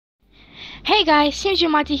Hey guys,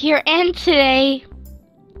 Samantha here, and today,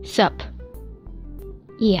 sup?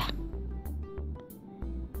 Yeah.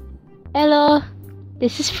 Hello,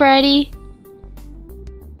 this is Freddy.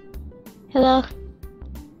 Hello.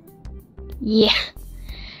 Yeah.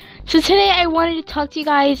 So today I wanted to talk to you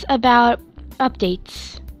guys about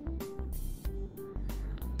updates.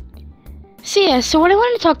 So what I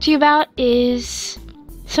wanted to talk to you about is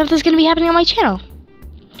something's gonna be happening on my channel.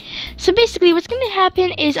 So basically what's going to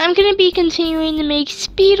happen is I'm going to be continuing to make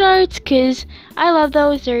speed arts because I love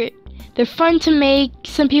those. They're fun to make.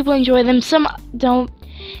 Some people enjoy them, some don't.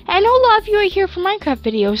 I know a lot of you are here for Minecraft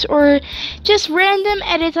videos or just random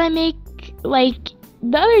edits I make, like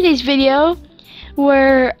the other day's video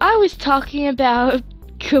where I was talking about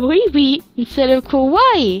Kawaii instead of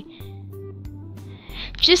Kawaii.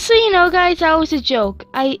 Just so you know guys, that was a joke.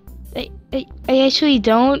 I actually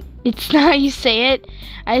don't. It's not how you say it.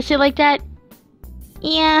 I say it like that.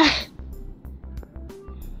 Yeah.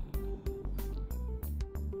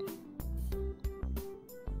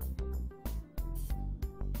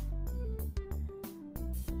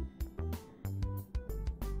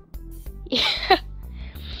 Yeah.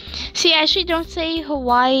 See, I actually don't say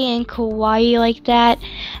Hawaii and Kawaii like that.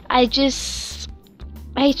 I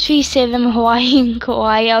actually say them Hawaii and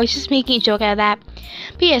Kawaii. I was just making a joke out of that.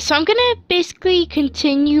 But yeah, so I'm gonna basically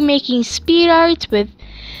continue making speed arts with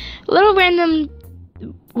little random.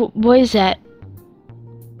 What is that?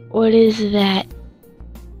 What is that?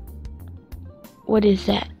 What is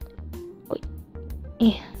that?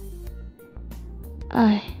 Yeah.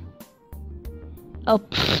 Oh,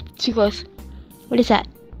 too close. What is that?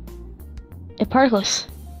 The particles.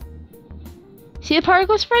 See the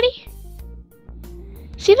particles, Freddy?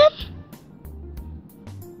 See them?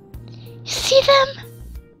 See them?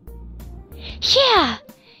 Yeah!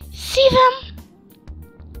 See them?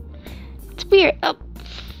 It's weird. Oh.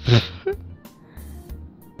 Do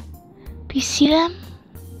you see them?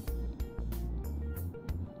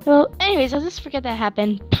 Well, anyways, I'll just forget that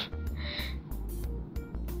happened.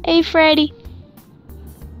 Hey, Freddy.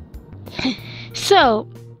 So,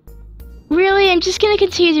 really, I'm just gonna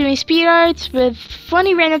continue doing speed arts with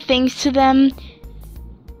funny random things to them.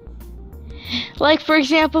 Like, for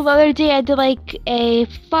example, the other day I did like a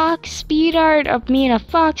fox speed art of me in a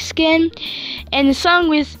fox skin, and the song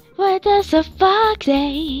was, "What does a fox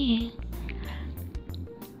say?"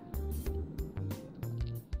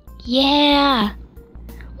 Yeah!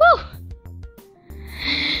 Woo!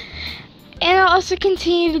 And I'll also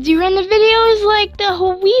continue to do random videos like the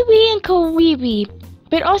Hawiwi and Kawiwi.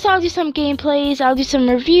 But also I'll do some gameplays, I'll do some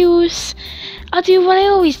reviews, I'll do what I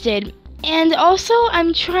always did. And also,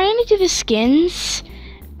 I'm trying to do the skins.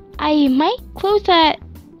 I might close that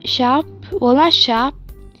shop. Well, not shop.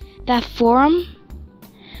 That forum.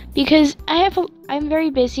 Because I'm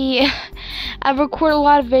very busy. I record a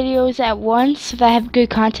lot of videos at once so that I have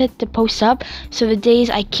good content to post up. So the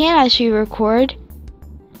days I can't actually record,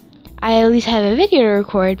 I at least have a video to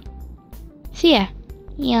record. So yeah.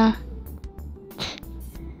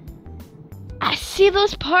 I see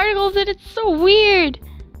those particles and it's so weird.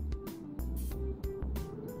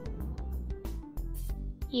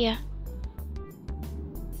 Yeah.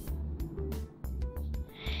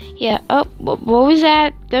 Oh, what was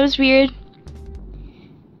that? That was weird.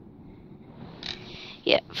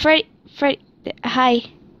 Yeah, Freddy, hi.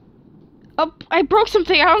 Oh, I broke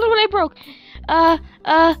something. I don't know what I broke.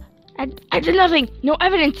 I did nothing. No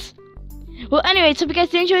evidence. Well, anyway, so if you guys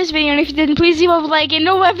did enjoy this video, and if you didn't, please leave a like and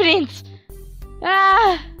no evidence.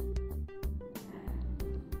 Ah.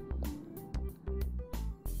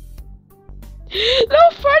 No,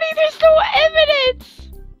 Freddy, there's no evidence!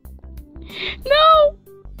 No!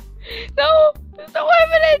 There's no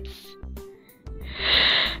evidence!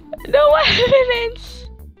 No evidence!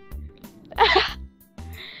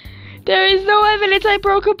 There is no evidence, I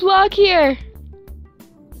broke a block here!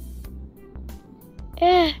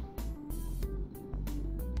 No,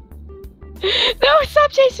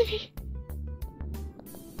 stop chasing me!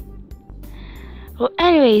 Well,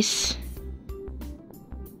 anyways...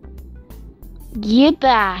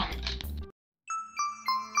 Goodbye.